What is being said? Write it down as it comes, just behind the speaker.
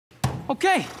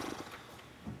Okay.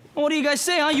 What do you guys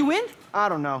say, huh? You in? I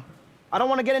don't know. I don't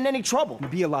want to get in any trouble.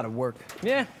 It'd be a lot of work.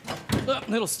 Yeah.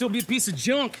 It'll still be a piece of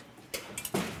junk.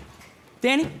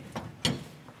 Danny?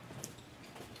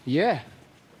 Yeah,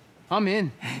 I'm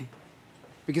in.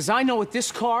 Because I know what this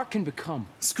car can become.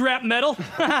 Scrap metal?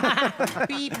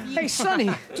 Beep, beep. Hey, Sonny,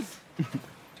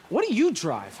 what do you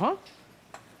drive, huh?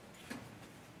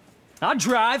 I'll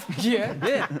drive.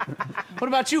 Yeah. What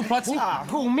about you, Putsy?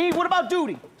 Who, me? What about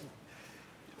Duty?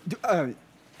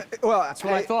 Well, That's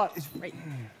what I thought.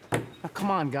 Now, come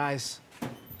on, guys.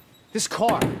 This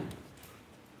car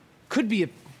could be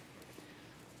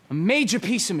a major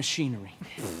piece of machinery.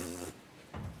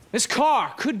 This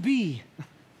car could be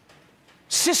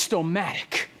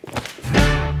Systomatic,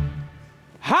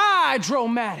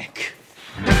 Hydromatic,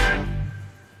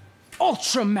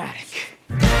 Ultramatic.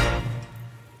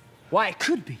 Why, it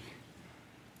could be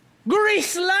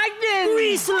Grease Lightning!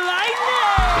 Grease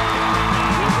Lightning!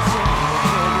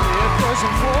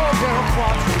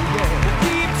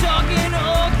 Keep talking,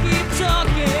 oh, keep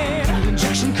talking.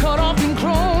 Injection cut off in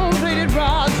chrome-plated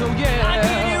rods, oh yeah. I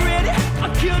get it ready, I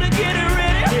gotta get it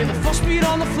ready. With the full speed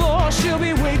on the floor, she'll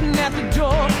be waiting at the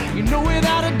door. You know it.